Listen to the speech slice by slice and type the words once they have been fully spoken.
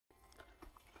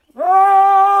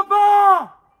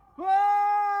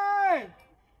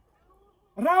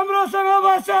राम्रोसँग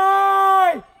बस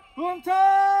हुन्छ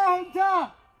हुन्छ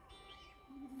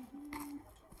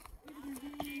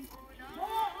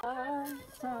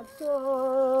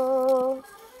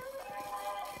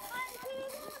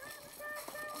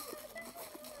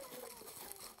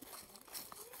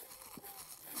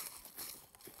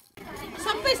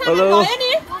सबै सामान भयो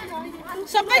नि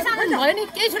सबै सामान भयो नि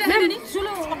केही छुटेन नि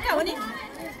सुलो पक्का हो नि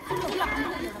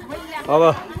अब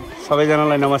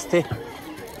सबैजनालाई नमस्ते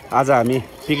आज हामी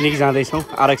पिकनिक जाँदैछौँ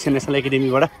आरक्षण नेसनल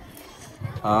एकाडेमीबाट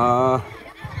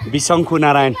बिसङ्खु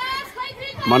नारायण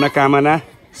मनोकामना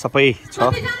सबै छ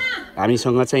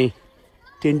हामीसँग चाहिँ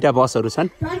 3टा बसहरू छन्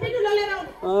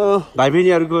भाइ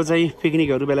बहिनीहरूको चाहिँ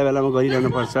पिकनिकहरू बेला बेलामा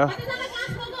गरिरहनुपर्छ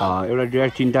एउटा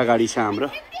 3टा गाडी छ हाम्रो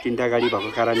 3टा गाडी भएको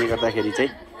कारणले गर्दाखेरि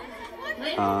चाहिँ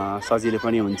सजिलो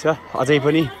पनि हुन्छ अझै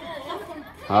पनि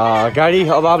गाडी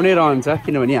अभाव नै रहन्छ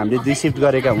किनभने हामीले 2 शिफ्ट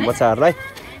गरेका हौँ बच्चाहरूलाई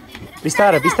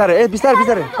बिस्तारै बिस्तारै बिस्तारै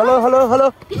बिस्तारै hello hello hello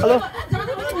hello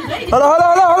hello hello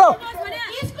hello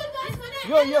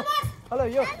hello यो हेलो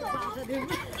यो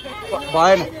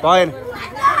भएन भएन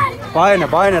भएन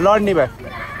भएन लड्ने भयो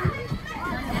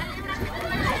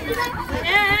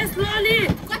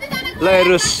ल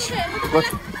हेर्नुहोस्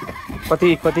कति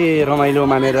कति रमाइलो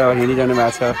मानेर हिँडिरहनु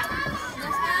भएको छ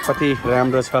कति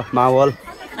राम्रो छ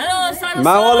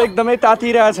माहौल एकदमै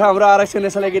तातिरहेछ हाम्रो आरक्षण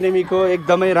नेसनल एकाडेमीको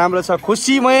एकदमै राम्रो छ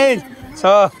खुसीमय छ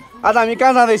आज हामी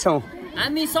कहाँ जाँदैछौँ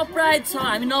हामी सरप्राइज छ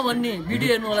हामी नभन्ने भिडियो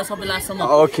हेर्नु होला सबै लास्टसम्म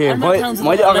ओके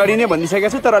मैले अगाडि नै भनिसकेको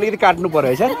छु तर अलिकति काट्नु पर्यो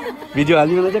है सर भिडियो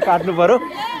हाल्नु चाहिँ काट्नु पर्यो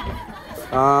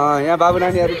यहाँ बाबु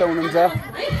नानीहरू त हुनुहुन्छ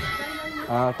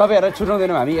तपाईँहरूलाई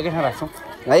छुट्याउँदैनौँ हामी एकै ठाउँ राख्छौँ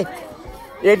है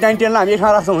 8, 9, 10 लाई हामी एक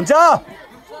ठाउँ राख्छौँ हुन्छ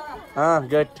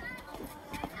गुड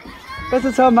कस्तो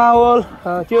छ माहौल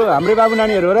त्यो हाम्रो बाबु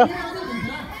नानीहरू हो र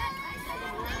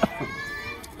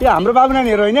त्यो हाम्रो बाबु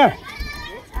नानीहरू होइन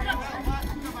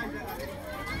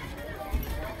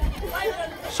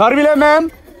Sharmila ma'am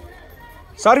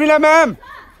Sharmila ma'am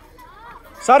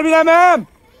Sharmila ma'am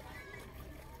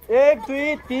 1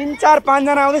 2 3 4 5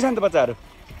 जना आउँदैछन् त बच्चाहरू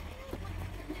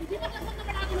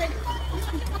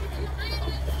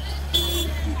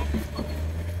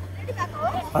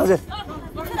हजुर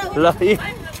ल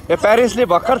यो प्यारेन्ट्सले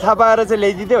भर्खर थाहा पाएर चाहिँ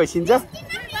ल्याइदिँदै होइसिन्छ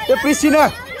त्यो प्रिसिना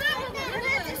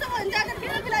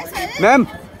म्याम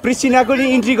प्रिसिनाको नि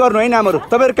इन्ट्री गर्नु है नामहरू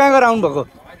तपाईँहरू कहाँ गएर आउनुभएको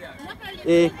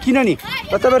ए किन नि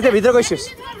तपाईँहरू त्यहाँ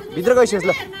भित्र गइसियोस्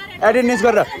ल एटेन्डेन्स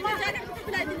गरेर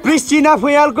प्रिसिना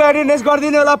फुयालको एटेन्डेन्स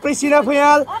गरिदिनु होला प्रिसिना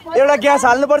फुयाल एउटा ग्यास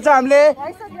हाल्नुपर्छ हामीले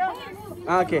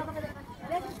ओके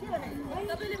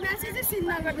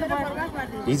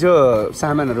हिजो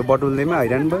सामानहरू बटुल्दैमा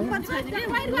हैरान भयो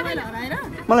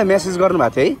मलाई मेसेज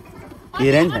गर्नुभएको थियो है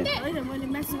हेरेँ नि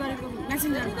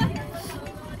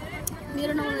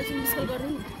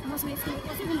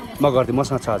म गरिदिएँ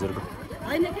मसँग छ हजुरको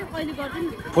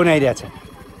फोन आइरहेको छ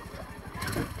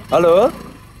हेलो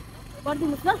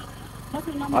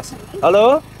हेलो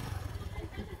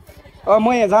म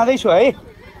यहाँ जाँदैछु है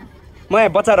म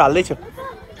यहाँ बच्चाहरू हाल्दैछु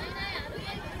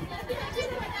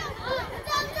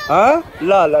ल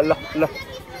ल ल ल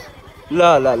ल ल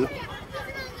ल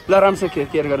ल राम्रोसँग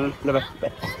केयर गर्नु ल बाई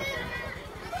बाई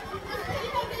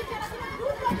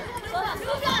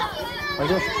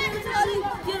हजुर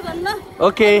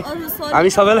ओके हामी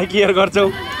सबैलाई केयर गर्छौँ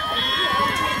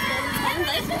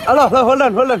ल ल होल्ड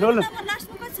अन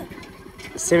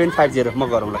 750 म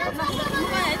गरौँ ल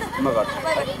म गर्छु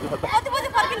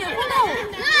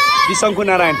बिसङ्खु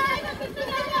नारायण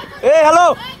ए हेलो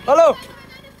हेलो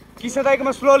किसन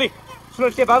दाइकोमा स्लोली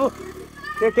त्यो बाबु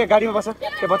त्यो गाडीमा बस्छ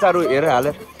त्यो बच्चाहरू हेरेर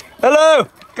हालेर हेलो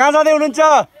कहाँ जाँदै हुनुहुन्छ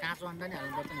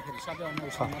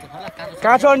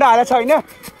काँचो अन्डा हालेको छ होइन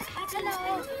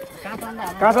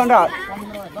काँचो अन्डा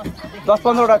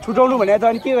 10-15 वटा छुटाउनु भने त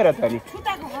अनि के गरेर त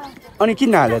अनि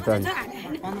किन हाल्यो त अनि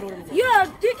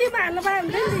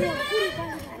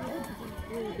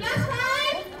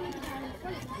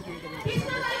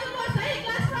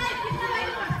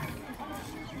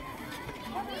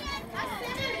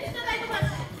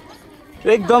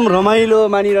एकदम रमाइलो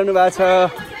मानिरहनु भएको छ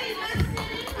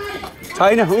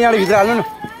छैन यहाँबाट भित्र हाल्नु न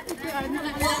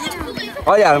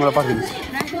अहिले हाल्नु मलाई पठाइदिनुहोस्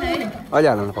अहिले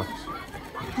हाल्नु न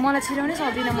पठाइदिनुहोस् मलाई छिराउनै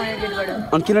सक्दिनँ म यो गेटबाट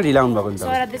अनि किन ढिला आउनु भएको नि त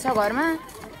सराद्दै छ घरमा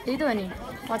त्यही त हो नि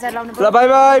बचाएर लाउनु ल बाई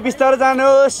बाई बिस्तारै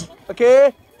जानुहोस् ओके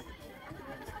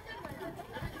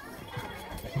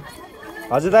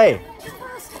हजुर दाइ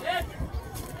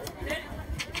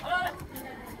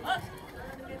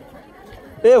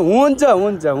ए हुन्छ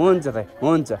हुन्छ हुन्छ दाइ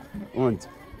हुन्छ हुन्छ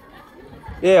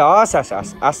ए हस् हस्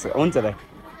हस् हस् हुन्छ दाइ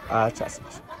अच्छा हस्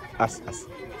हस् हस्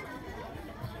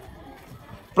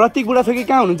प्रतीक बुढाथोकी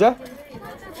कहाँ हुनुहुन्छ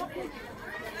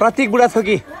प्रतीक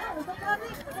बुढाथोकी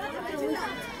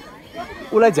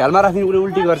उसलाई झ्यालमा राख्ने उसले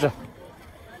उल्टी गर्छ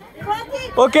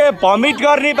ओके भमिट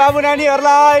गर्ने बाबु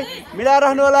नानीहरूलाई मिलाएर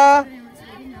राख्नु होला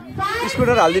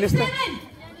स्कुटर हालिदिनुहोस् त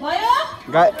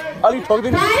अलिक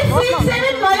ठोकिदिनु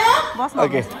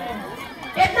ओके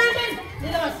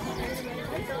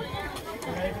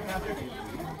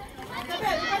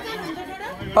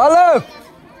हेलो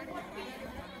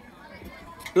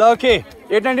ल ओके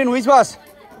 8-19 विच बस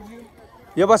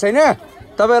यो बस होइन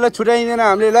तपाईँहरूलाई छुट्याइँदैन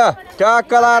हामीले ल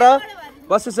ट्याक्क लाएर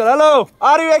बस्नुहोस् hello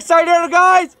are you excited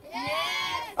guys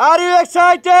are you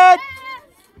excited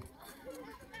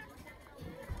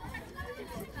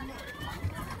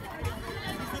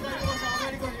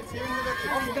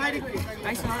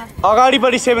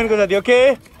अगाडिपट्टि 7 को जति okay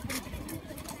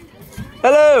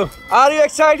hello are you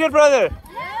excited brother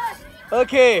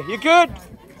okay you good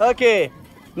okay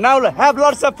now have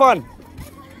lots of fun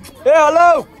hey hello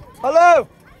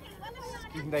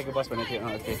दाइको बस भनेको थियो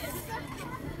okay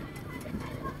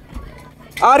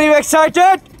are you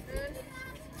excited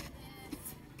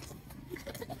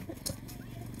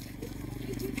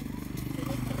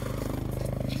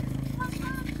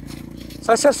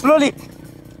sir slowly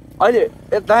अहिले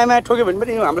दायाँमा ठोक्यो भने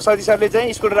पनि हाम्रो sorry सरले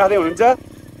चाहिँ स्कुटर राख्दै हुनुहुन्छ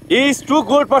he is to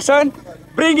good person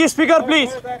bring speaker please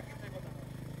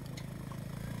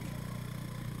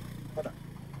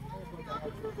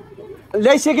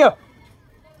ल्याइसक्यो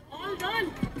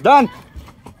done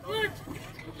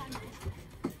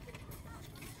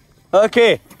okay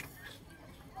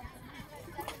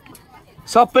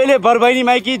सबैले बरबैनी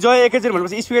माइकी जय एकैचोटि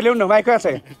भनेपछि स्पिकर ल्याउनु न माइक कहाँ छ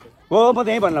हो म त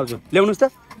यहीँ भन्नु लाउँछु ल्याउनुहोस् त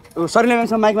सरले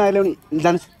ल्याउनुहोस् माइकमा आएर ल्याउने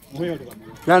जानुहोस्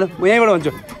जानु म यहीँबाट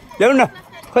भन्छु ल्याउनु न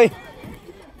खोइ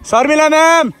Sharmila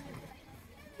ma'am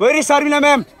very Sharmila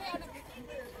ma'am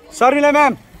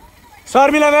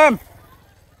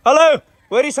hello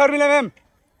very Sharmila ma'am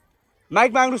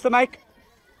mic माग्नुहोस् त माइक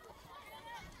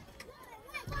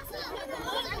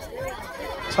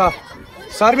छ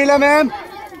Sharmila ma'am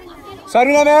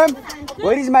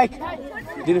where is mic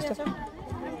दिनुहोस् त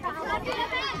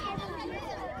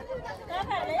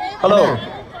हेलो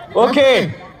ओके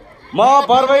म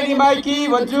बरबैनी माइकी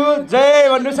भन्छु जय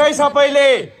भन्नुहोस् है सबैले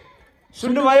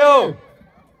सुन्नुभयो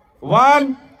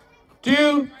 1 2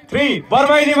 3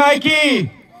 बरबैनी माइकी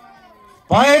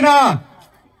भएन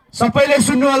सबैले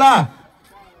सुन्नु होला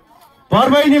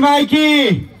बरबैनी माइकी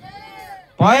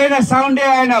भएन साउन्डै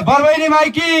आएन बरबैनी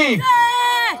माइकी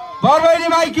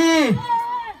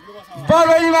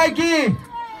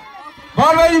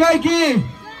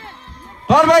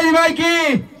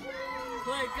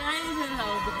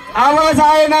आवाज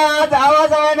आएन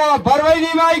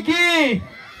बरबैनी माइकी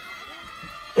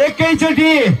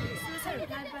एकैचोटि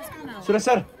सुरेश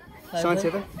सर समाज त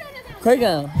खै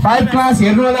कहाँ 5 क्लास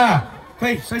हेर्नु होला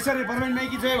खै सैसरले बरबैनी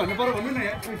माइकी जय भन्नु पर्यो भन्नु न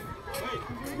यार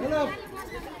हेलो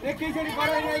एकैचोटि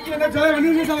बरबैनी माइकी भनेर जय भन्नु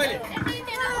नि सबैले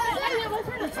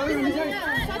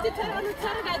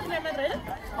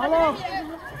हेलो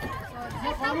म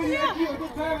बरबैनी माइकी हो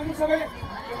जय भन्नु सबैले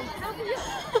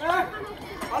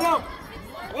हेलो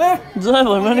जय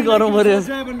भन्नु नि गरौँ पर्यो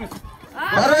जय भन्नु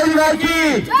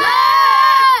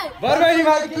बरबैनी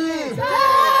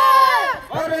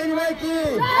माइकी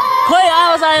खोइ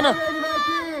आवाज आएन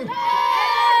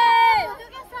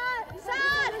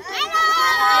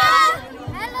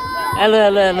हेलो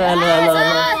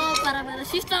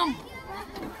सिस्टम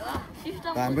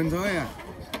हामी पनि छौँ यहाँ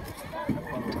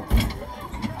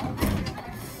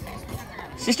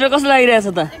सिस्टर कस्तो लागिरहेछ त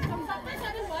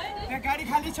गाडी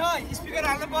खाली छ स्पिकर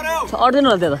हाल्नु पर्यो अट्दैन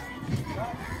होला त्यहाँ त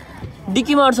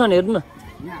डिक्कीमा अट्छ भने हेर्नु न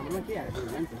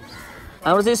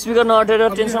हाम्रो चाहिँ स्पिकर नअटेर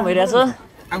टेन्सन भइरहेछ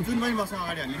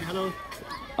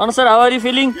अनि sir how are you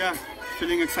feeling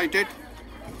excited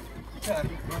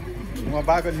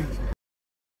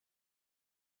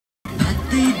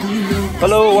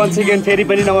hello once again फेरि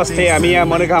पनि नमस्ते हामी यहाँ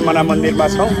मनोकामना मन्दिरमा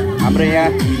छौँ हाम्रो यहाँ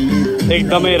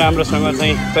एकदमै राम्रोसँग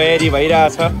चाहिँ तयारी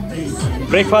भइरहेछ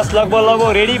ब्रेकफास्ट लगभग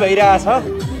रेडी भइरहेछ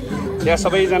यहाँ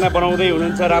सबैजना बनाउँदै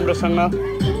हुनुहुन्छ राम्रोसँग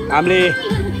हामीले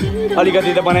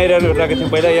अलिकति त बनाइरहेको थियौँ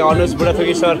पहिला यहाँ अनुज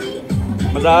बुढाथोकी सर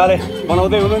मजाले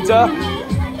बनाउँदै हुनुहुन्छ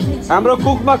हाम्रो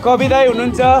कुकमा कविदाई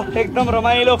हुनुहुन्छ एकदम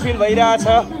रमाइलो फिल भइरहेछ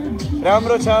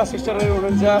राम्रो छ सिस्टरहरू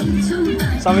हुनुहुन्छ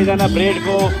सबैजना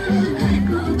ब्रेडको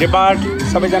डिपार्ट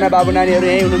सबैजना बाबु नानीहरू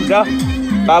यहीँ हुनुहुन्छ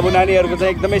बाबु नानीहरूको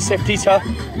चाहिँ एकदमै सेफ्टी छ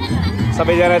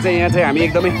सबैजना चाहिँ यहाँ चाहिँ हामी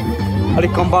एकदमै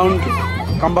अलिक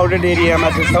कम्पाउन्डेड एरियामा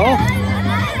चाहिँ छौँ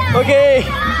ओके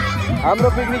हाम्रो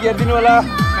पिकनिक हेरिदिनु होला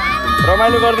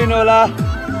रमाइलो गरिदिनु होला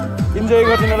इन्जोय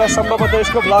गरिदिनु होला सम्भवतः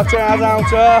यसको भ्लग चाहिँ आज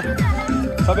आउँछ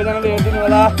सबैजनाले हेरिदिनु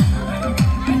होला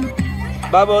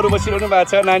बाबुहरू बसिरहनु भएको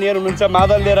छ नानीहरू हुनुहुन्छ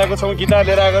मादल लिएर आएको छौँ गिटार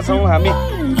लिएर आएको छौँ हामी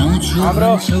हाम्रो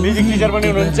म्युजिक टिचर पनि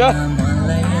हुनुहुन्छ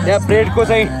यहाँ ब्रेडको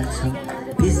चाहिँ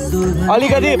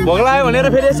अलिकति भोक लाग्यो भनेर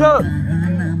फेरि यसो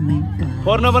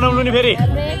फोहोर नबनाउनु नि फेरि।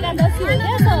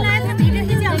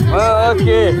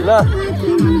 ओके ल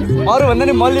अरूभन्दा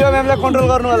नि मल्लिका म्यामलाई कन्ट्रोल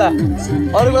गर्नु होला,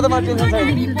 अरूको त मलाई टेन्सन छैन।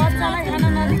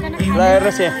 ल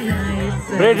हेर्नुहोस् यहाँ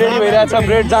ब्रेड रेडी भइरहेछ,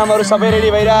 ब्रेड जामहरू सबै रेडी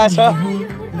भइरहेछ।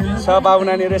 बाबु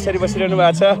नानीहरू यसरी बसिरहनु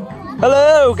भएको छ।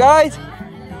 हेलो गाइज,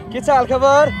 के छ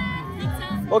हालखबर?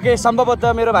 ओके,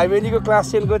 सम्भवतः मेरो भाइ बहिनीको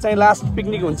क्लास 10को चाहिँ लास्ट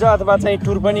पिकनिक हुन्छ अथवा चाहिँ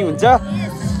टुर पनि हुन्छ।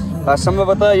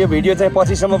 सम्भवतः यो भिडियो चाहिँ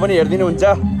पछिसम्म पनि हेरिदिनुहुन्छ।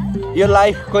 यो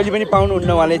लाइफ कहिले पनि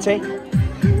पाउनुहुन्न उहाँले चाहिँ,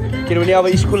 किनभने अब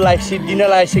स्कुल लाइफ सिद्धिन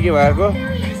लागिसक्यो उहाँहरूको।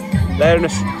 ल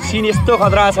हेर्नुहोस् सिन यस्तो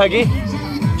खतरा छ कि,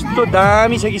 यस्तो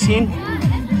दामी छ कि सिन।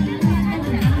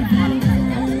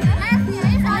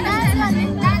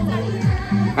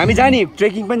 हामी जाने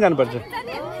ट्रेकिङ पनि जानुपर्छ,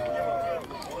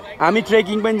 हामी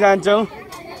ट्रेकिङ पनि जान्छौँ।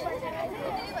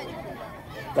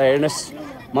 ल हेर्नुहोस्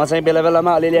म चाहिँ बेला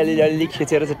बेलामा अलिअलि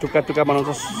खिचेर चाहिँ टुक्का टुक्का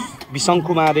बनाउँछु।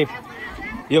 बिसङ्खु महादेव,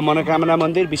 यो मनोकामना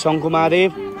मन्दिर बिसङ्खु महादेव।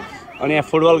 अनि यहाँ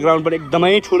फुटबल ग्राउन्ड पनि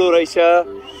एकदमै ठुलो रहेछ।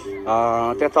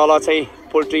 त्यहाँ तल चाहिँ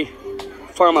पोल्ट्री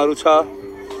फार्महरू छ,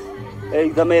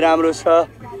 एकदमै राम्रो छ।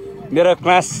 मेरो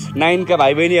क्लास 9 का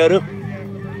भाइ बहिनीहरू,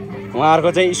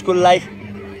 उहाँहरूको चाहिँ स्कुल लाइफ।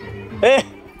 ए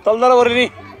तल बरु नि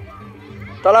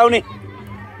तल आउने,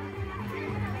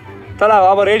 तल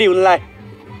अब रेडी हुनुलाई,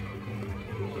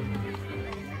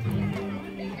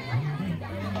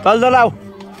 तल आऊ,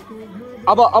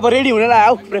 अब रेडी हुनलाई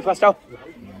आऊ, ब्रेकफास्ट आऊ।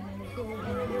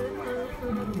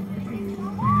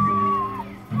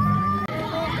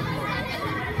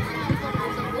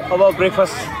 अब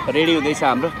ब्रेकफास्ट रेडी हुँदैछ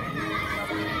हाम्रो।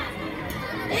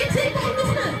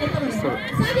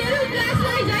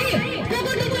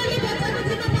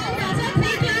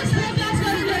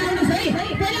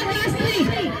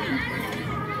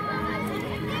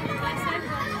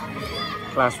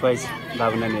 क्लास वाइज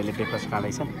बाबु नानीहरूले breakfast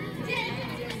खाँदैछन्।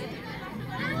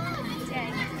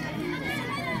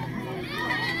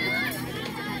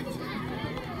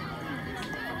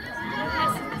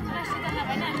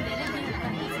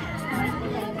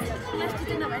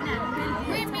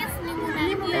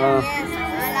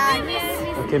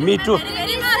 Okay, me too.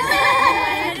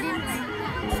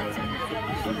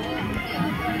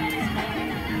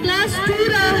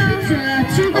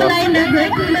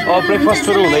 Breakfast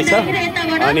सुरु हुँदैछ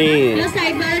अनि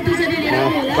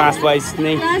क्लास वाइज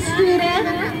नै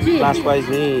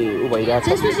ऊ भइरहेछ।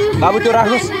 बाबु त्यो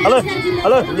राख्नुहोस्। Hello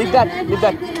hello, leave that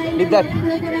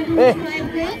A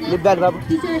leave that बाबु,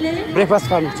 ब्रेकफास्ट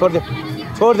खानु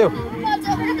छोडिदेऊ।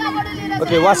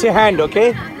 Okay, wash your hand. Okay,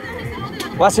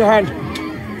 wash your hand.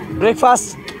 Breakfast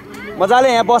मजाले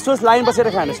यहाँ बस्नुहोस्, लाइन बसेर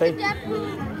खानुहोस् है।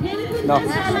 न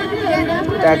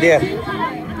त्यहाँ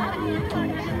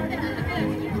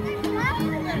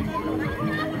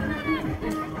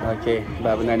ओके,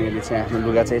 बाबु नानीहरूले चाहिँ आफ्नो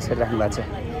लुगा चाहिँ यसरी राख्नु भएको छ।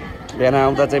 बिहान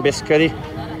आउँदा चाहिँ बेसरी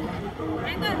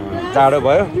जाडो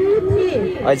भयो,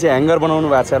 अहिले चाहिँ ह्याङ्गर बनाउनु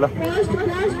भएको छ। ल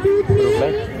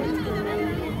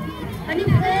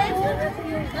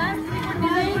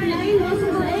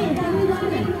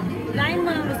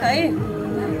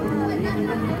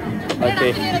ओके,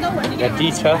 यहाँ टी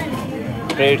छ,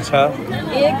 ब्रेड छ,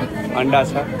 अन्डा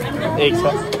छ, एग छ,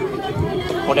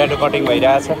 पोट्याटो कटिङ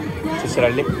भइरहेछ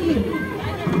सिस्टरहरूले।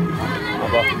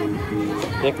 अब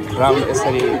एक राउन्ड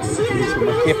यसरी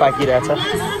के पाकिरहेछ।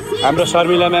 हाम्रो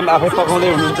शर्मिला म्याम आफै पकाउँदै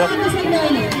हुनुहुन्छ,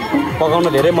 पकाउन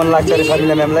धेरै मन लाग्छ अरे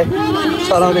शर्मिला म्यामलाई,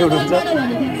 चलाउँदै हुनुहुन्छ।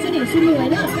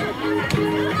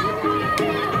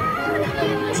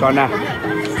 चना,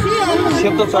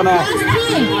 सेतो चना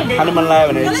खानु मन लाग्यो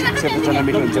भने सेतो चना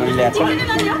मिठो हुन्छ भने ल्याएको छ।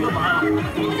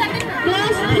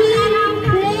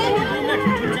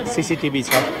 सिसिटिभी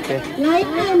छ,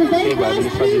 त्यही भएर पनि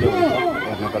सजिलो हुन्छ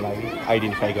हेर्नको लागि,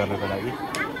 आइडेन्टिफाई गर्नको लागि।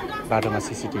 बाटोमा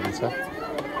सिसिटिभी छ,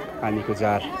 पानीको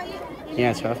जार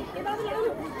यहाँ छ,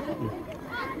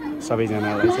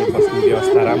 सबैजनालाई चाहिँ बस्ने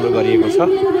व्यवस्था राम्रो गरिएको छ।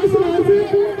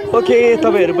 ओके,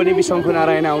 तपाईँहरू पनि बिसङ्खु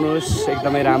नारायण आउनुहोस्,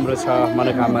 एकदमै राम्रो छ।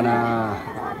 मनोकामना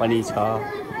पनि छ,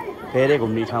 धेरै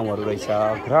घुम्ने ठाउँहरू रहेछ,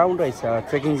 ग्राउन्ड रहेछ,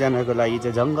 ट्रेकिङ जानको लागि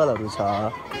चाहिँ जङ्गलहरू छ,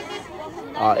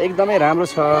 एकदमै राम्रो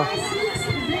छ।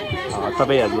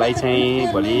 तपाईँहरूलाई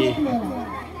चाहिँ भोलि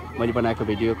मैले बनाएको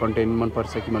भिडियो कन्टेन्ट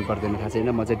मनपर्छ कि मन पर्दैन थाहा छैन।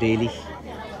 म चाहिँ डेली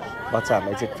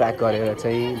बच्चाहरूलाई चाहिँ ट्र्याक गरेर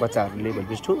चाहिँ बच्चाहरूले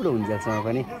भोलिपछि ठुलो हुन्छ जहाँ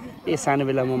पनि ए सानो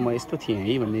बेलामा म यस्तो थिएँ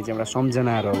है भन्ने चाहिँ एउटा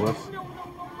सम्झनाहरू होस्,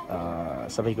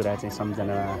 सबै कुरा चाहिँ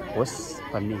सम्झना होस्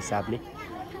भन्ने हिसाबले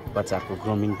बच्चाहरूको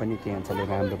ग्रोमिङ पनि त्यही अनुसारले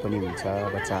राम्रो पनि हुन्छ,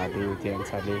 बच्चाहरू त्यही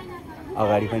अनुसारले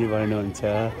अगाडि पनि बढ्नुहुन्छ।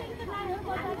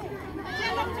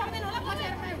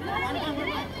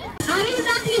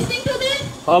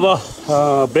 अब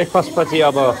ब्रेकफास्ट पछि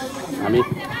अब हामी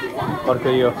अर्को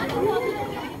यो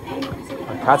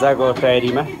खाजाको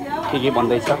तयारीमा के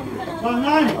बन्दैछ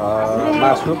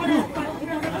मासु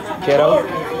केराउ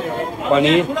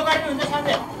पनिर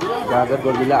गाजर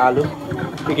गोर्बिला आलु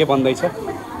के बन्दैछ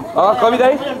कवि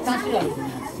दाइ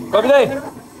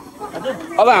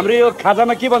अब हाम्रो यो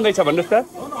खाजामा के बन्दैछ भन्नुहोस् त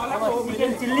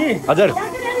चिकन चिल्ली हजुर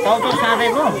टाउको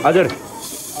साँधेको हजुर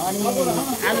अनि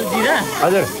आलु जिरा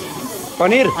हजुर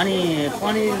पनिर अनि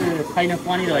पनिर छैन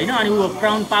पनिर होइन अनि ऊ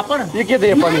क्राउन पापड यो के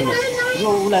दियो पनिरमा यो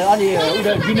उसलाई अलि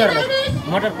डिनरलाई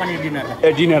मटर पनिर डिनरलाई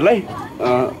ए डिनरलाई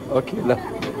ओके ल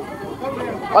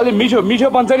अलि मिठो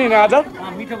बन्छ नि आज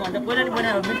मिठो भन्छ पहिला नि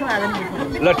बनाएर मिठो आज नि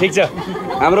मिठो ल ठिक छ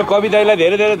हाम्रो कवि दाइलाई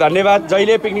धेरै धेरै धन्यवाद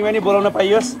जहिले पिकनिकमा नि बोलाउन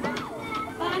पाइयोस्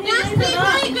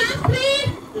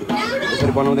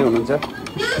यसरी बनाउँदै हुनुहुन्छ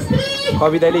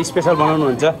कवि दाइले स्पेसल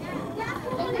बनाउनुहुन्छ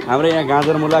हाम्रो यहाँ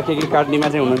गाजर मुला के काट्नेमा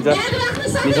चाहिँ हुनुहुन्छ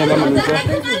निशा म्याम हुनुहुन्छ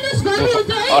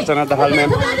अर्चना दाहाल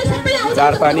म्याम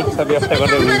चार पानी सब व्यवस्था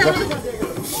गर्दै हुनुहुन्छ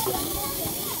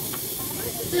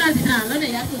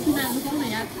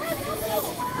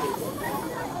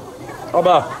अब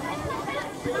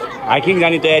हाइकिङ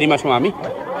जाने तयारीमा छौँ हामी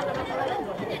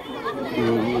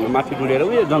माथि डुलेर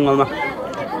उयो जङ्गलमा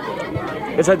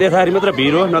यसो देखारी मात्र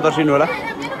भिड हो नतर्सिनु होला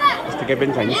त्यस्तो केही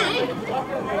पनि छैन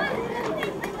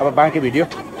अब बाँकी भिडियो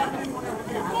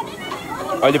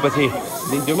अहिले पछि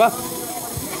दिन्छु म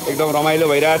एकदम रमाइलो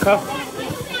भइरहेछ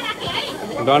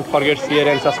don't forget share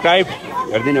and subscribe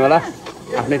गरिदिनु होला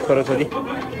आफ्नै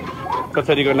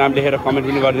छोरीको नाम लेखेर कमेन्ट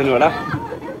पनि गरिदिनु होला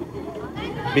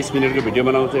 20 मिनटको भिडियो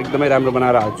बनाउँछु एकदमै राम्रो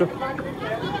बनाएर हाल्छु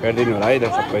हेरिदिनु होला है त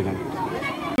सबैजना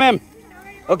ma'am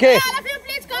okay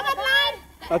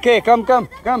okay com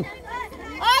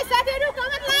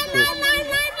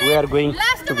we are going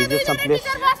to visit some place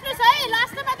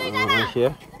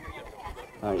here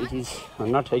it is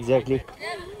not exactly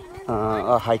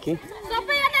a hiking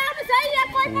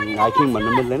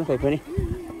भन्नु मिल्दैन तैपनि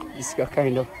it's a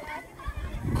kind of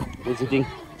visiting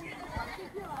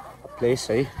place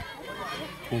है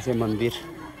यहाँ चाहिँ मन्दिर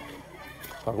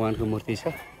भगवानको मूर्ति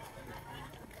छ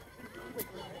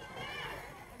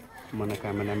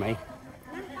मनोकामना माई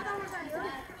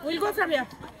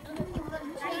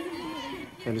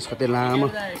हेर्नुहोस्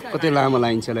कति लामो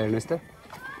लाइन छ हेर्नुहोस् त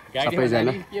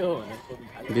सबैजना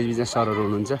बिचबिचमा सरहरू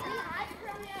हुनुहुन्छ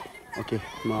ओके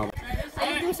म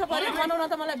दिउँसो पऱ्यो बनाउन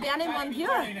त मलाई बिहानै मन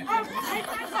थियो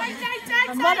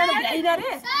बनाउनु भ्याइन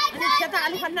रे त्यता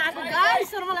आलु खान्न आएको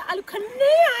गाइसहरु मलाई आलु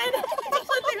खन्नै आएन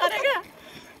कसले गरे क्या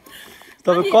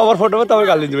तपाईँ कभर फोटोमा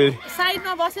तपाईँको हालिदिन्छु मैले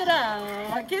साइडमा बसेर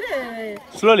के रे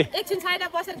स्लोली एकछिन साइडमा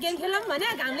बसेर गेम खेलौँ भने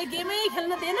हामीले गेमै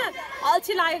खेल्न दिएन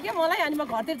अल्छी लाग्यो क्या मलाई अनि म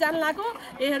घरतिर जान लाग्यो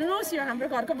हेर्नुहोस् यो हाम्रो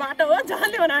घरको बाटो हो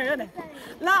जसले बनायो नि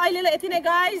ल अहिले यति नै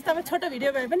गाइस तपाईँ छोटो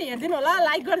भिडियो भए पनि हेरिदिनु होला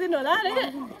लाइक गरिदिनु होला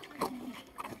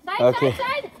ओके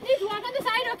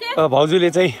भाउजूले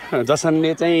चाहिँ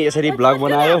जसनले चाहिँ यसरी ब्लग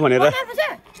बनायो भनेर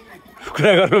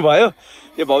कुरा गर्नुभयो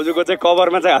यो भाउजूको चाहिँ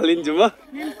कभरमा चाहिँ हालिदिन्छु म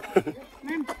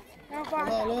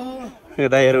यो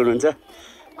दाइहरू हुनुहुन्छ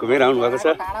घुमेर आउनु भएको छ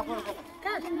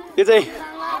यो चाहिँ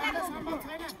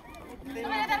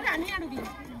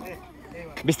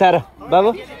बिस्तारो बाबु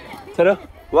छोरो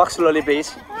वाक स्लोली प्लिज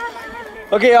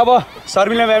ओके अब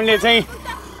शर्मिला म्यामले चाहिँ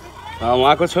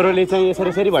उहाँको छोरोले चाहिँ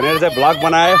यसरी भनेर चाहिँ ब्लग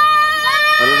बनायो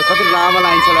कति लामो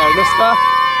लाइन छ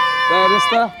हेर्नुहोस्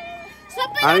त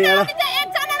हामी यहाँ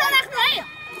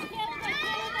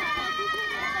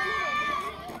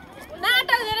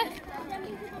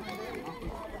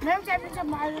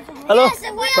hello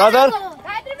brother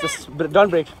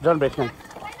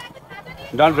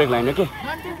don't brake line okay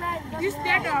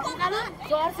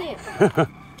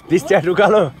this chat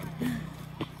उकालो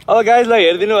अब गाइज ल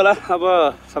हेरिदिनु होला अब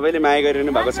सबैले माया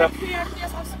गरिरहनु भएको छ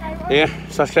ए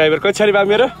सब्सक्राइबर कति छ नि बा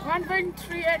मेरो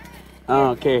 1.38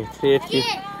 ओके 383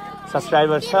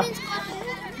 सब्सक्राइबर छ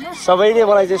सबैले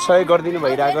मलाई चाहिँ सहयोग गरिदिनु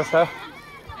भइरहेको छ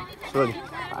सरी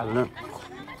हाल्नु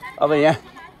अब यहाँ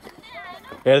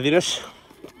हेरिदिनुहोस्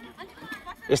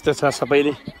यस्तो छ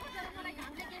सबैले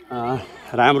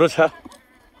राम्रो छ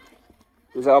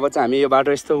अब चाहिँ हामी यो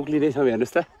बाटो यस्तो उक्लिँदैछौँ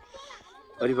हेर्नुहोस् त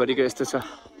वरिपरिको यस्तो छ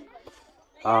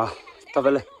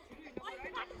तपाईँलाई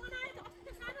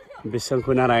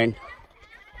विशङ्खु नारायण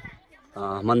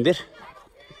मन्दिर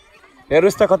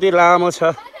हेर्नुहोस् त कति लामो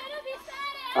छ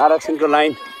आरक्षणको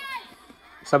लाइन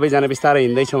सबैजना बिस्तारै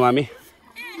हिँड्दैछौँ हामी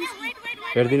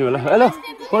हेरिदिनु होला हेलो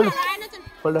फोल्ड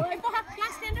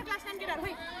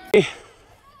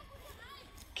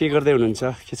के गर्दै हुनुहुन्छ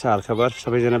के छ हालखबर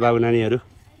सबैजना बाबु नानीहरू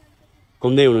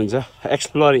घुम्दै हुनुहुन्छ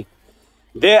exploring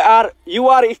you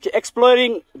are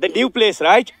exploring the new place,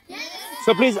 right?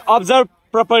 So please observe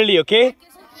properly, okay?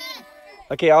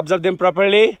 Okay, observe them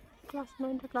properly. Class 9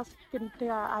 र क्लास 10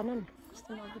 आएन नि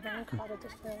कस्तो नबुझाउने खरा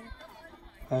जस्तो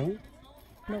है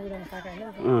नबुझाउनु पाएको होइन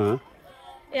अँ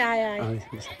ए आयो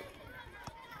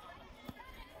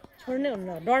छोड्नै हुन्न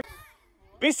डर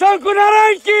विशङ्कु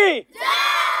नारायण की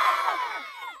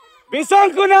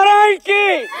विशङ्कु नारायण की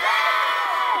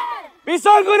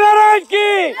विशङ्कु नारायण की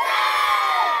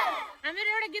हामीहरू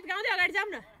एउटा गीत गाउँदै अगाडि जाऊँ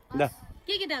न ल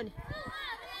के गीत गाउने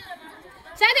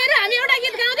साथीहरू हामी एउटा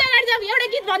गीत गाउँदै अगाडि जाऊँ एउटा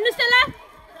गीत भन्नुस् त ल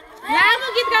लामो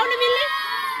गीत गाउन मिल्ने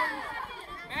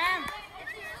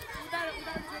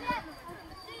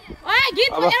ओए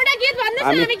गीत एउटा गीत भन्नुस् न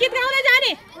हामी गीत गाउँदै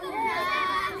जाने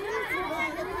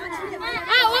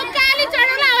उकाली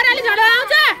चढौला ओराली झडो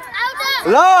आउँछ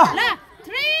ल ल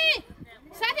 3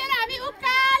 साथीहरू हामी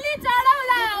उकाली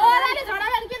चढौला ओराली झडो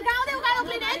भने गीत गाउँदै उकालो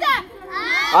उक्लिने है त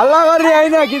हल्ला गर्ने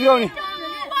होइन गीत गाउने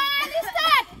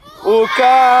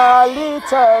उकाली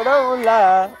चढौला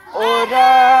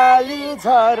ओराली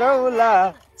झरौला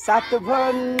सात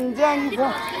भन्ज्याङ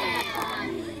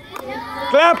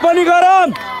क्ल्याप पनि गरौँ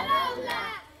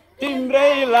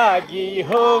तिम्रै लागि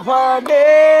हो भने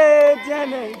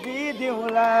ज्यानै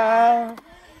दिदिउँला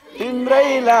तिम्रै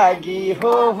लागि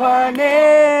हो भने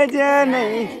ज्यानै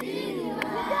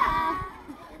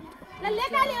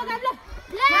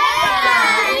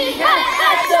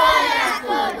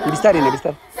बिस्तारै नै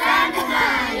बिस्तारै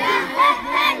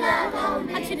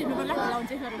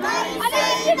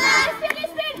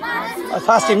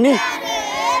फास्ट हिँड्ने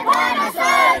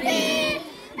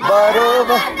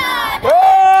बरोबर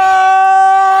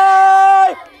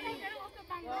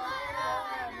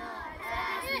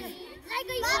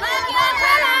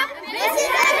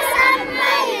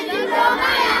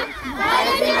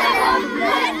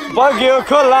बग्यो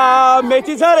खोला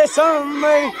मेची झरे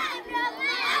समय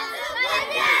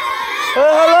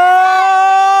hello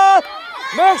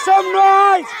make some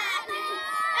noise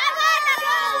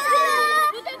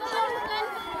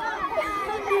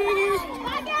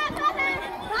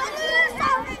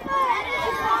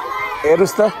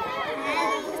हेर्नुस् त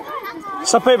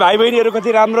सबै भाइ बहिनीहरू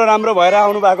कति राम्रो राम्रो भएर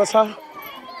आउनु भएको छ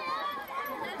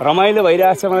रमाइलो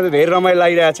भइरहेछ मलाई त धेरै रमाइलो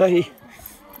लागिरहेछ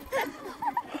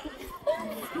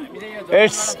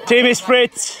it's team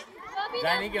spirits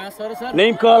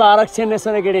name call आरक्षण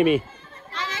नेसन एकाडेमी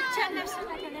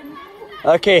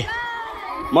ओके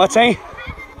म चाहिँ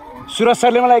सुरज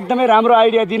सरले मलाई एकदमै राम्रो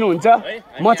आइडिया दिनुहुन्छ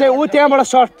म चाहिँ ऊ त्यहाँबाट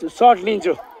सर्ट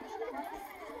लिन्छु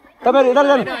तपाईँहरू यता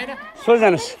जानु सोझो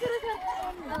जानुहोस्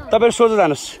तपाईँहरू सोझो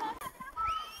जानुहोस्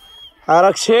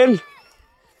आरक्षण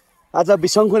आज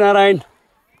विशङ्कु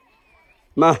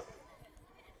नारायणमा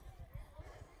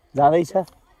जाँदैछ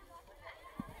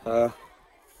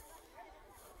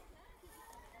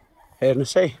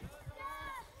हेर्नुहोस् है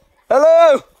हेलो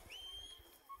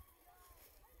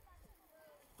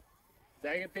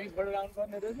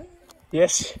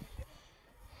यस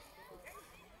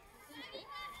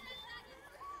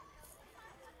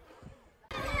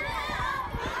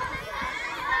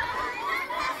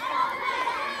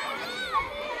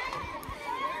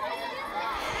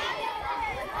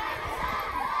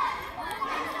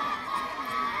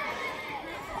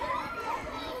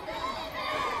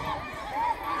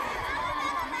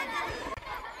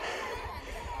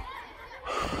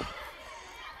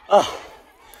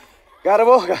गाह्रो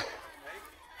भयो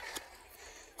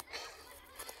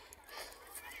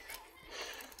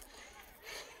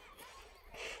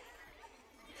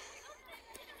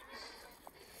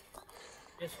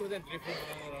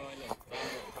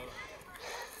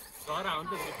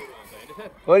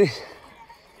हो नि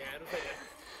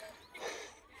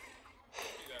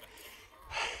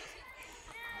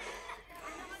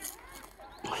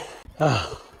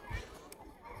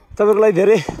तपाईँको लागि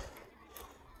धेरै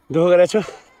दुःख गरेको छु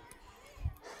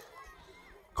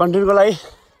कन्टेन्टको लागि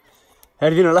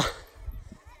हेरिदिनु होला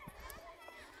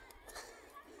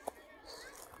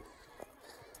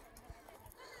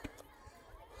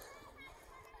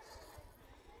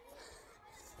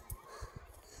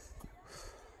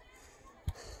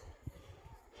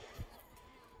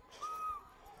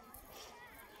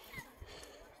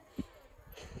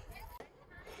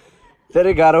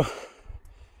धेरै गाह्रो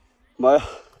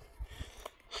भयो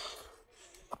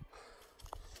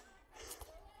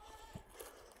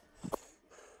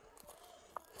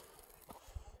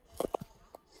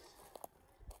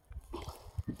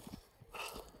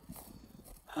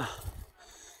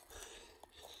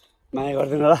माया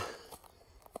गरिदिनु होला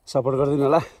सपोर्ट गरिदिनु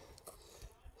होला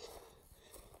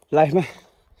लाइफमा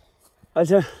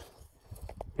अहिलेसम्म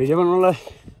भिडियो बनाउनलाई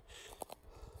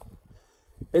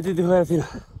यति दुःख गरेको थिइनँ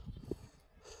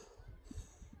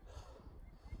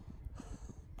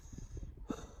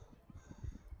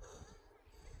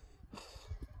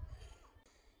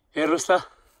हेर्नुहोस् त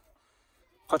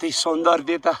कति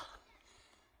सौन्दर्यता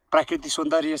प्राकृतिक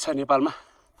सौन्दर्य छ नेपालमा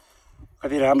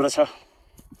कति राम्रो छ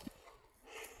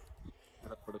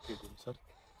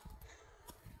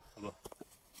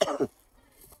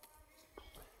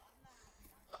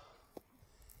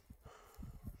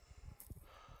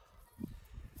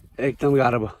एकदम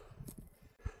गाह्रो भयो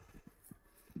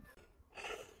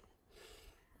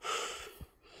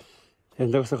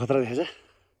हेर्नु कस्तो खतरा देखेछ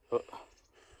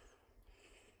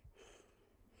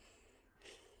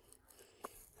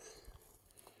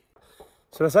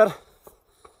सर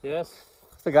यस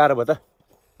कस्तो गाह्रो भयो त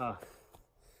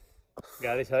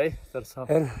गाडी छ है तर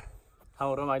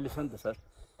ठाउँ रमाइलो छ नि त सर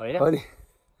होइन हो नि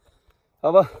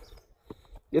अब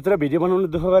यत्रो भिडियो बनाउनु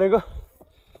दुःख गरेको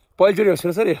पहिलोचोटि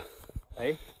हो सर यो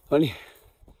है हो नि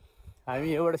हामी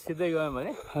यहाँबाट सिधै गयौँ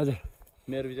भने हजुर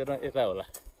मेरो विचारमा यता होला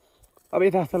अब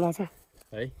यता जस्तो लाग्छ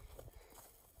है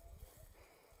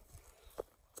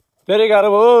धेरै गाह्रो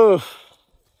भयो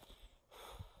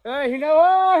ए हिँडौ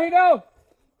हिँडौ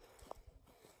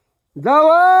जाऊ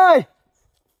है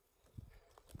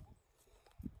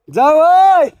जाऊ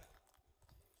है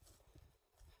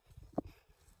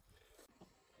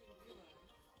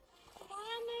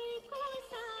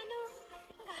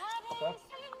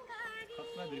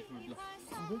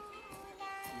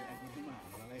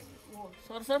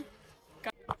सर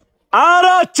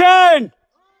आरक्षण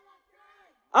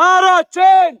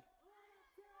आरक्षण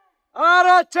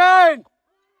आरक्षण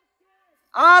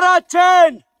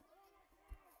आरक्षण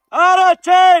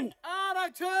आरक्षण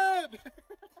आरक्षण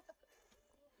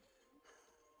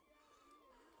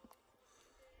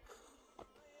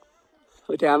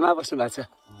त्यहाँ आमा बस्नु भएको छ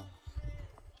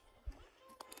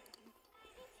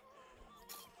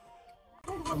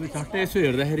अब झट्टै यसो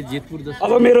हेर्दाखेरि जितपुर जस्तो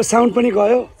अब मेरो साउन्ड पनि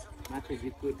गयो माथि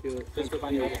जितपुर त्यो त्यसको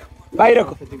पानी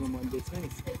बाहिरको मन्दिर छ नि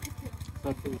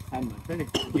सरस्वती स्थान भन्छ नि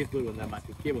जितपुरभन्दा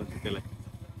माथि के भन्छ त्यसलाई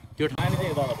त्यो ठाउँ चाहिँ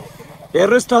यता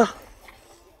हेर्नुहोस् त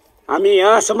हामी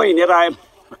यहाँसम्म हिँडेर आयौँ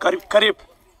करिब करिब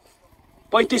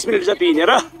 35 मिनट जति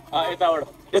हिँडेर यताबाट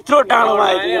यत्रो डाँडोमा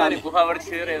आइपुग्यो अनि गुफाबाट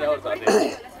छिरेर यताबाट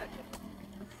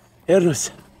हेर्नुहोस्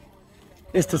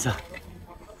यस्तो छ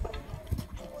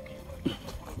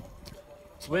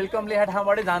वेलकम लेखा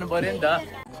ठाउँबाटै जानु पर्यो नि त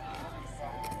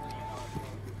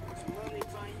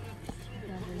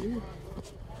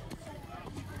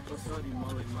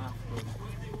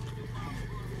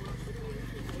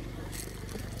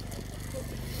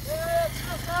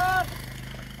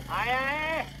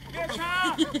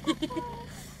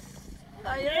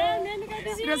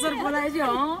प्रेसर बोलाइदियो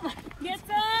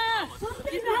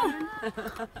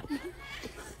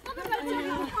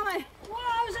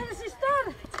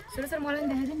सर मलाई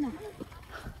देखाइदिनु न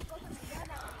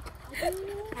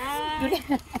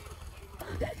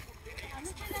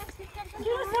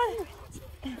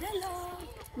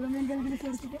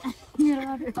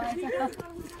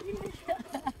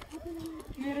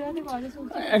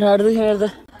हेर्दा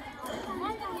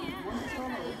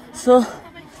सो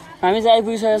हामी चाहिँ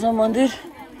आइपुगिसकेका छौँ मन्दिर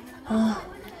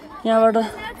यहाँबाट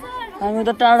हामी त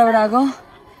टाढाबाट आएको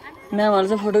म्यामहरू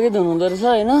चाहिँ फोटोकै धुनु हुँदो रहेछ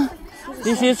होइन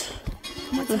दिस इज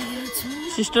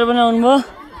सिस्टर पनि आउनुभयो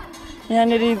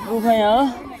यहाँनिर गुफा यहाँ हो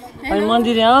अनि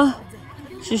मन्दिर यहाँ हो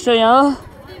सिस्टर यहाँ हो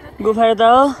गुफा यता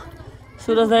हो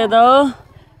सुरज यता हो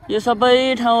यो सबै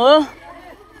ठाउँ हो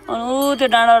अनि ऊ त्यो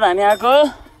डाँडाबाट हामी आएको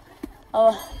अब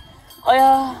अया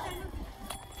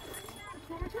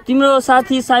तिम्रो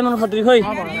साथी साइमन खत्री खोइ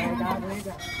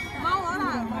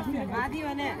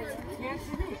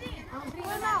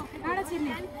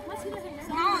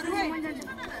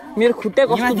मेरो खुट्टा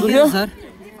कस्तो दुख्यो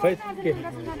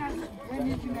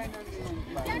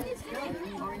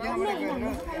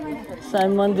साई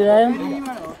मन्दिर आयो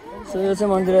सो यो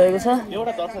चाहिँ मन्दिर आएको छ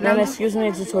नाम एक्सक्युज मी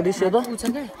एकछिन छोडिसियो त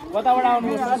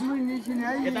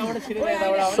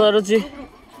सरोजी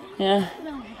यहाँ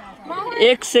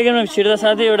 1 सेकेन्डमा छिर्दा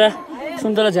साथै एउटा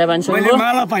सुन्तला झ्याप हानिसक्नुभयो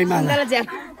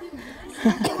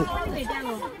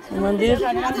मन्दिर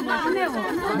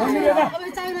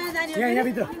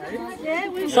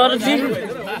सरोजी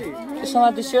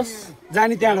समातिसियोस्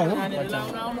जाने त्यहाँ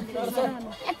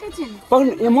हो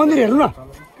मन्दिर हेर्नु न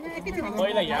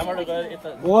पहिला यहाँबाट गएर यता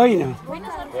होइन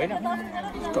होइन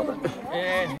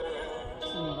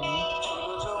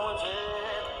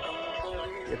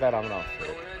यता राम्रो आउँछ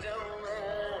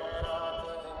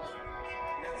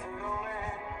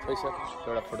पैसा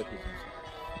एउटा फोटो खिच्नु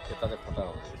यता चाहिँ फोटो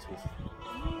आउँछ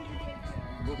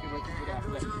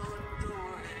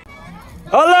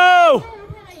हेलो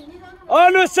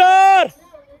अनुज सर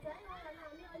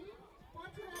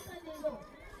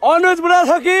अनुज बुढा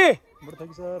छ कि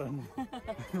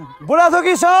बुढा छ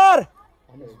कि सर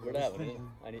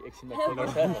अनि एकछिनमा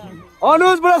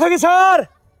अनुज बुढाथोकी सर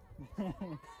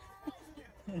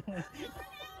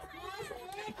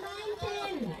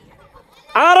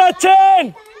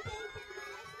आरक्षण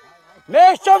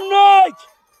next sum noise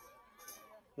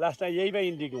last time यही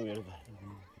इन्डिको मेरो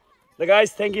त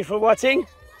guys thank you for watching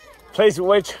please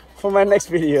wait for my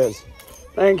next videos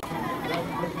thank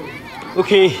you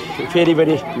okay फेरि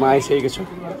पनि म आइसकेको छु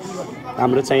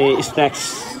हाम्रो चाहिँ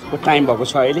स्न्याक्सको टाइम भएको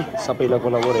छ अहिले सबै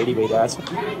लगभग रेडी भइरहेछ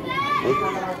है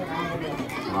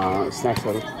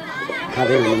स्न्याक्सहरू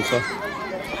खाँदै हुनुहुन्छ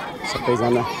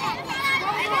सबैजनाले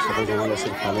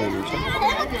यसरी खाँदै हुनुहुन्छ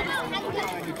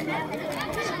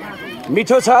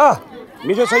मिठो छ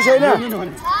मिठो छ छैन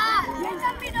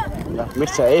ल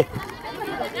मिठो छ है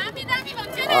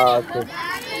ओके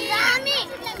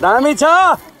दामी छ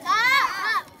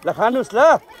ल खानुहोस् ल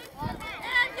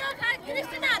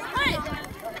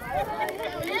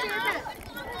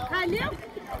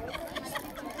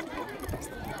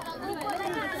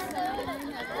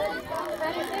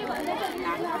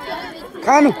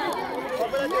खानु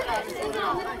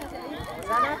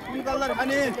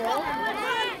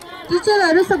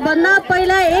टिचरहरू सबभन्दा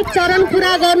पहिला एक चरण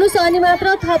पुरा गर्नुस् अनि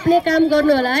मात्र थप्ने काम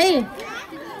गर्नु होला है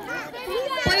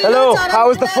Hello,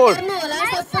 how is the food?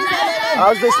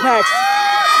 How's the snacks?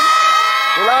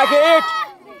 You like it?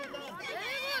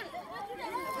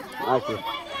 Okay.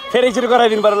 फेरि एकचोटि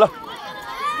गराइदिनु पर्यो ल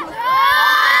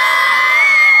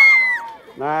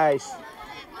Nice.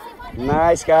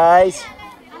 Nice guys.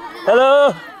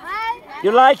 Hello.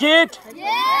 You like it?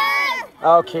 Yes.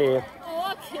 Okay.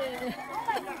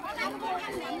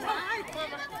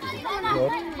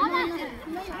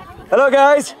 Hello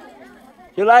guys.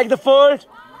 You like the food?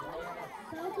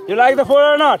 You like the food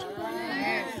or not?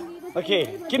 Okay.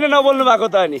 किन नबोल्नु भएको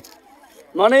त अनि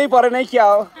मनै परेन है क्या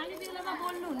हो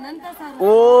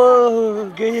Oh,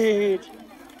 good.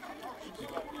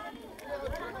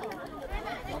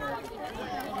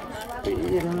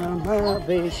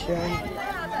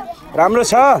 राम्रो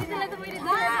छ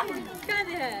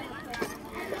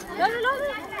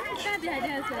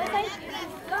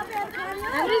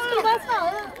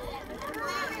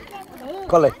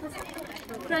कसलाई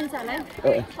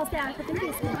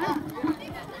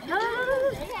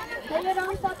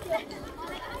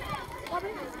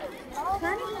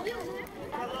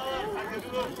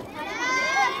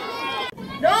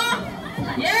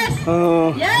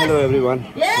हेलो एभ्रिवान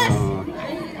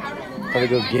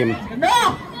तपाईँको गेम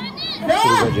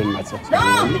सुरु गरिदिनु भएको छ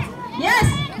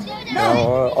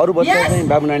अरू बच्चा चाहिँ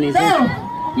बाबु नानी चाहिँ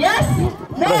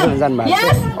प्रदर्शन जानुभएको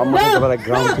छ अब म चाहिँ तपाईँलाई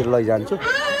ग्राउन्डतिर लैजान्छु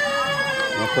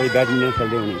कोही ब्याडमिन्टन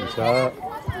खेल्दै हुनुहुन्छ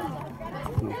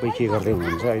कोही के गर्दै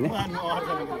हुनुहुन्छ होइन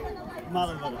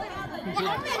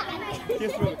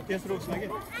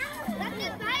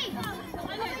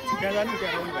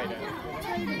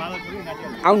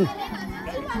आउनु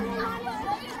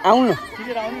आउनु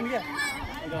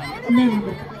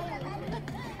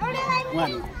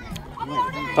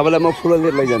तपाईँलाई म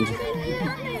फुटबलतिर लैजान्छु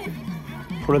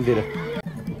फुटबलतिर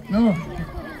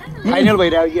फाइनल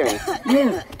भइरहेको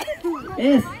कि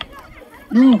Yes.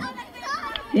 No.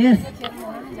 Yes.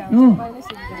 No.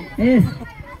 Yes.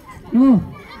 No.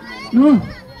 No.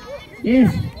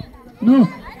 Yes. No.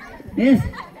 Yes.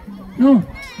 No.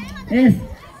 Yes.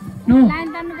 No.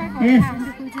 Yes.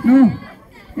 No.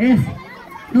 Yes.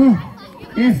 No.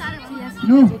 Yes.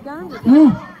 No.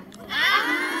 No. Yes.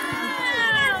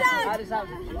 No.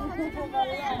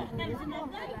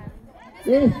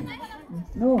 Yes.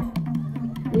 No.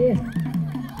 Yes.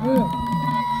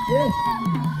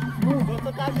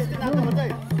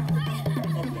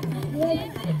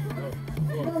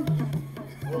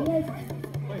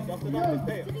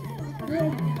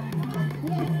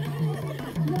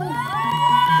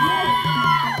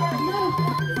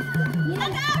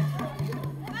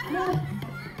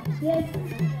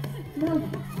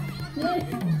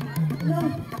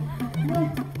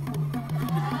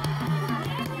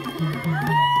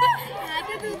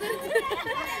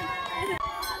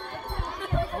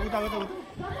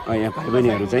 यहाँ भाइ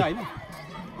बहिनीहरू चाहिँ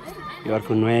यो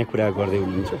अर्को नयाँ कुरा गर्दै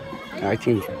हुनुहुन्छ I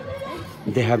think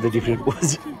they have the different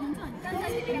pose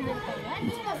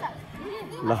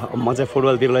ल म चाहिँ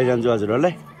फुटबलतिर लैजान्छु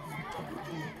हजुरहरूलाई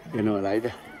हेर्नु होला है त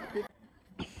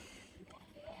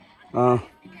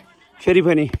फेरि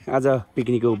पनि आज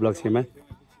पिकनिकको उपलक्ष्यमा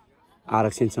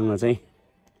आरक्षणसँग चाहिँ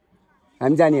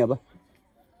हामी जाने अब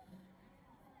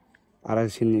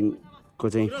आरक्षणको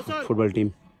चाहिँ फुटबल टिम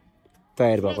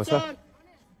तयार भएको छ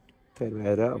तयार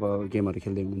भएर अब गेमहरू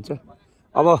खेल्दै हुनुहुन्छ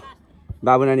अब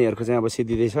बाबु नानीहरूको चाहिँ अब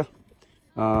सिद्धिँदैछ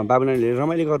बाबु नानीहरूले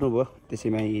रमाइलो गर्नुभयो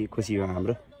त्यसैमा खुसी भयो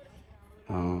हाम्रो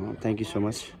थ्याङ्क यू सो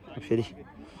मच। फेरि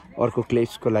अर्को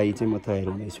क्लिप्सको लागि चाहिँ म तयार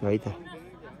हुँदैछु है त।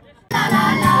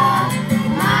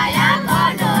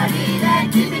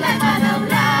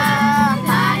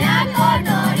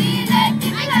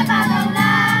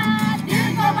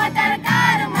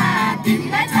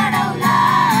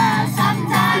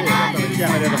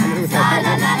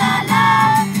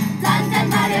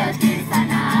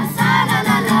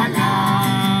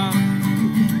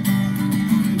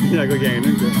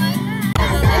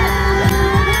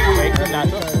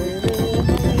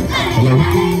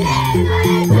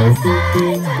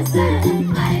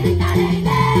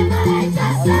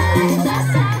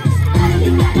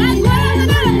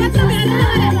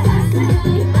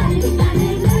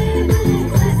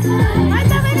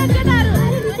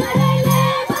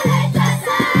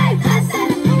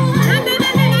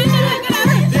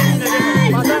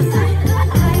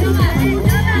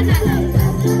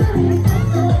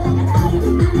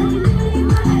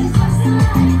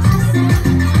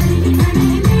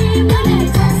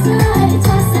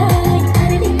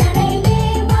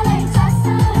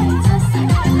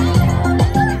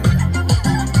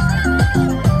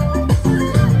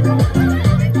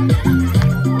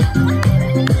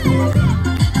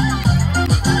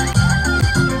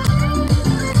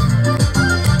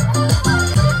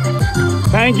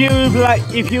 Thank you.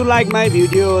 If you like my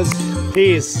videos,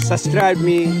 please subscribe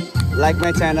me, like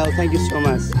my channel. Thank you so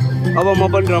much. अब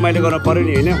म पनि रमाइलो गर्न पर्यो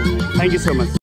नि हैन? Thank you so much.